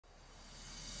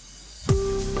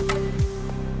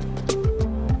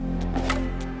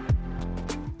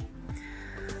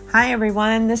Hi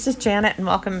everyone, this is Janet and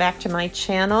welcome back to my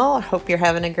channel. I hope you're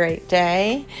having a great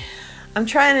day. I'm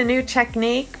trying a new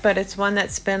technique, but it's one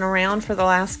that's been around for the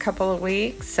last couple of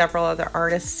weeks. Several other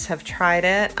artists have tried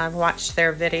it. I've watched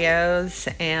their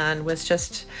videos and was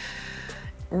just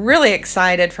really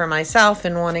excited for myself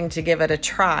and wanting to give it a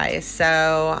try.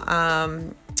 So,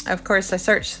 of course, I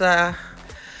searched the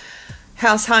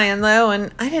house high and low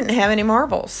and I didn't have any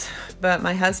marbles. But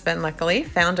my husband, luckily,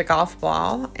 found a golf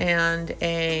ball and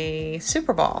a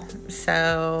super ball.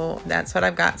 So that's what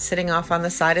I've got sitting off on the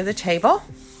side of the table.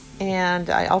 And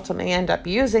I ultimately end up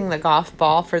using the golf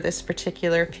ball for this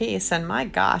particular piece. And my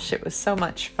gosh, it was so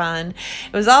much fun.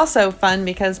 It was also fun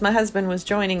because my husband was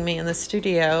joining me in the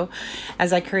studio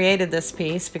as I created this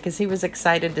piece because he was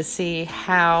excited to see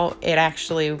how it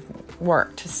actually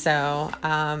worked. So,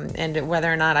 and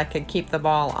whether or not I could keep the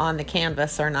ball on the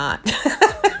canvas or not.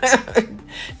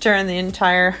 During the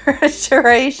entire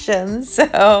duration.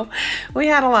 So we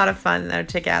had a lot of fun though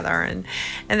together, and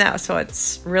that was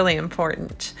what's really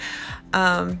important.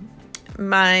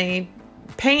 My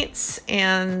paints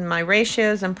and my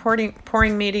ratios and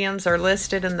pouring mediums are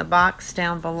listed in the box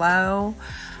down below.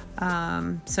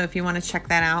 So if you want to check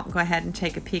that out, go ahead and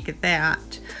take a peek at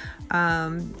that.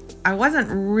 I wasn't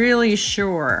really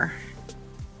sure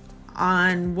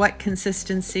on what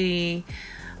consistency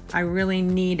I really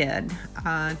needed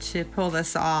to pull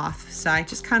this off, so I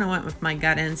just kind of went with my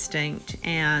gut instinct.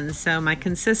 And so my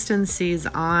consistencies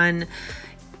on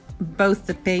both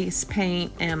the base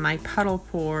paint and my puddle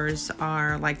pours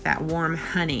are like that warm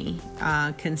honey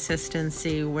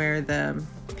consistency where the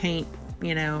paint,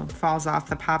 you know, falls off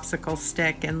the popsicle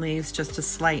stick and leaves just a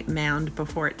slight mound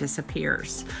before it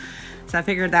disappears. So I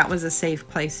figured that was a safe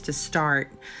place to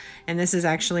start. And this is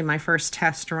actually my first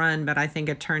test run, but I think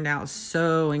it turned out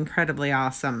so incredibly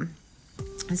awesome.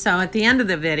 So at the end of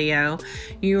the video,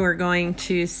 you are going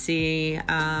to see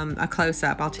a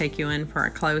close-up. I'll take you in for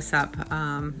a close-up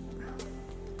on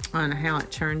how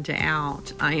it turned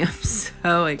out. I am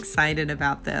so excited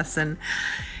about this and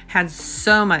had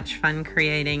so much fun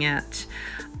creating it.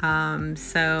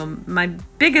 So my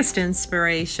biggest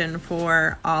inspiration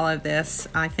for all of this,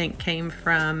 I think, came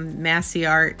from Massey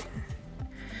Art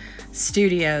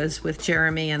Studios with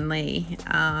Jeremy and Lee.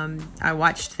 I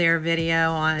watched their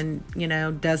video on, you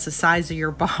know, does the size of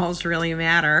your balls really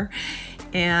matter?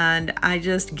 And I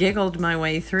just giggled my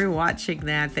way through watching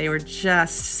that. They were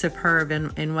just superb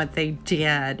in what they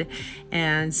did.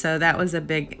 And so that was a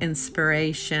big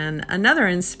inspiration. Another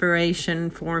inspiration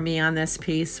for me on this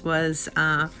piece was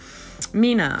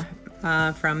Mina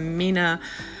from Mina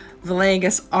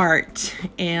Villegas Art,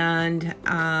 and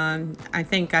I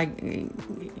think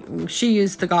she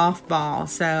used the golf ball,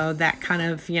 so that kind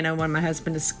of, you know, when my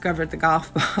husband discovered the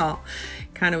golf ball,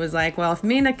 kind of was like, well, if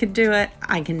Mina could do it,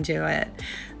 I can do it.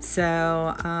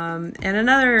 So, and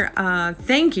another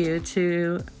thank you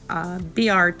to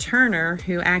B.R. Turner,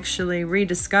 who actually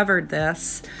rediscovered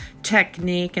this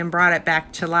technique and brought it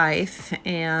back to life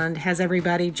and has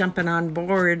everybody jumping on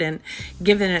board and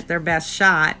giving it their best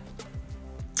shot.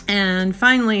 And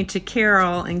finally to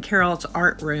Carol and Carol's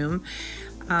Art Room,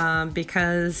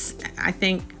 because I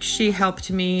think she helped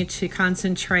me to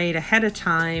concentrate ahead of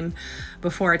time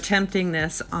before attempting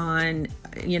this on,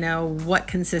 you know, what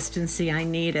consistency I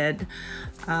needed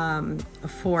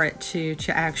for it to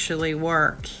actually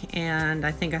work. And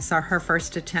I think I saw her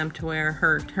first attempt where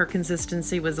her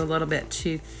consistency was a little bit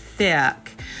too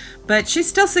thick. But she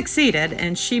still succeeded,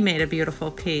 and she made a beautiful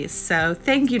piece. So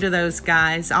thank you to those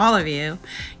guys, all of you.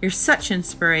 You're such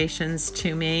inspirations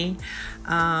to me.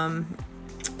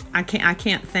 I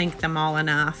can't thank them all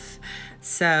enough.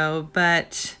 So,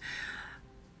 but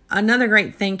another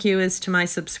great thank you is to my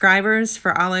subscribers,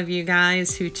 for all of you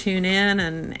guys who tune in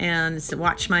and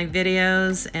watch my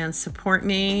videos and support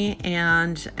me.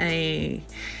 And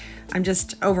I'm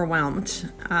just overwhelmed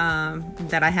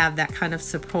that I have that kind of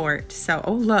support. So,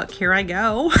 oh look, here I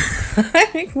go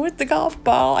with the golf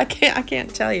ball. I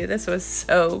can't tell you, this was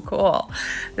so cool.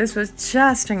 This was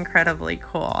just incredibly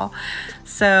cool.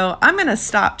 So I'm gonna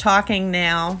stop talking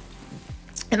now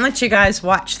and let you guys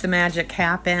watch the magic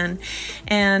happen.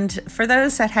 And for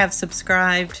those that have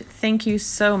subscribed, thank you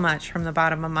so much from the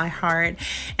bottom of my heart.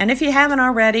 And if you haven't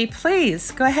already,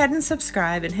 please go ahead and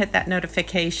subscribe and hit that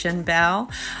notification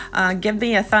bell. Give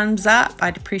me a thumbs up.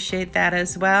 I'd appreciate that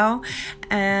as well.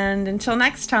 And until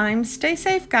next time, stay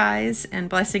safe, guys, and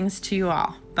blessings to you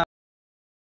all. Bye.